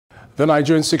The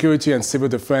Nigerian Security and Civil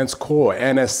Defense Corps,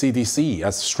 NSCDC,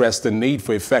 has stressed the need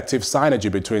for effective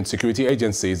synergy between security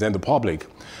agencies and the public.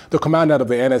 The commandant of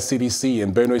the NSCDC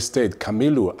in Benue State,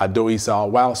 Kamilu Adoisa,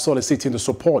 while soliciting the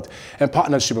support and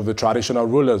partnership of the traditional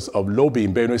rulers of Lobi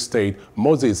in Benue State,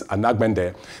 Moses and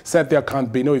Nagbende, said there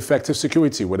can't be no effective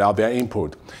security without their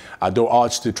input. Ado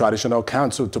urged the Traditional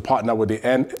Council to partner with the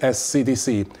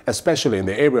NSCDC, especially in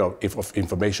the area of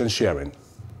information sharing.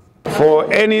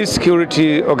 For any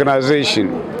security organization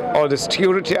or the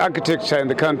security architecture in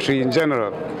the country in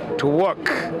general to work,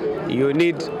 you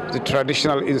need the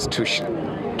traditional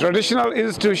institution. Traditional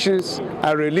institutions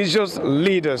and religious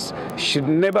leaders should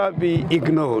never be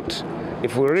ignored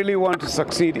if we really want to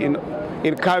succeed in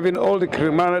curbing all the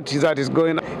criminality that is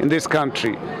going on in this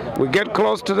country. We get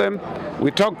close to them, we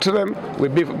talk to them, we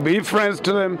be friends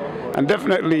to them, and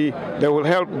definitely they will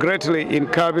help greatly in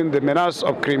curbing the menace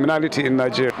of criminality in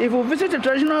Nigeria. If you visit a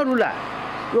traditional ruler,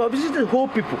 you will visit the whole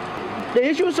people. The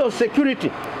issues of security,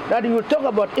 that you will talk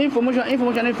about information.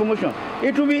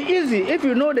 It will be easy if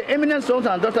you know the eminent sons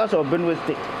and daughters of Benue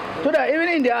State. So that even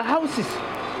in their houses,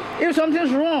 if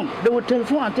something's wrong, they will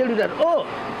telephone and tell you that, oh,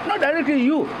 not directly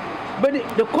you, but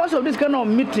the cause of this kind of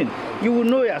meeting, you will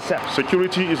know yourself.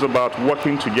 Security is about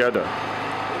working together.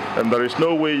 And there is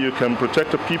no way you can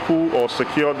protect the people or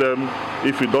secure them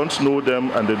if you don't know them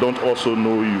and they don't also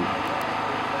know you.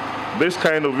 This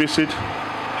kind of visit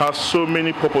has so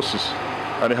many purposes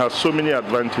and it has so many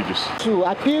advantages. To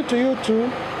appeal to you too,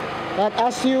 that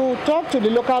as you talk to the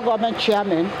local government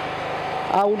chairman,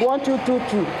 I would want you to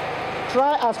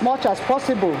try as much as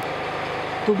possible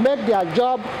to make their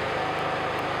job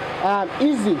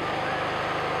easy.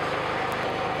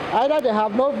 Either they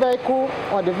have no vehicle,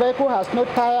 or the vehicle has no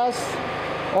tires,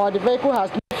 or the vehicle has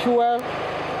no fuel,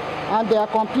 and they are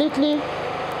completely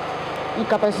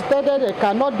incapacitated, they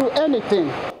cannot do anything.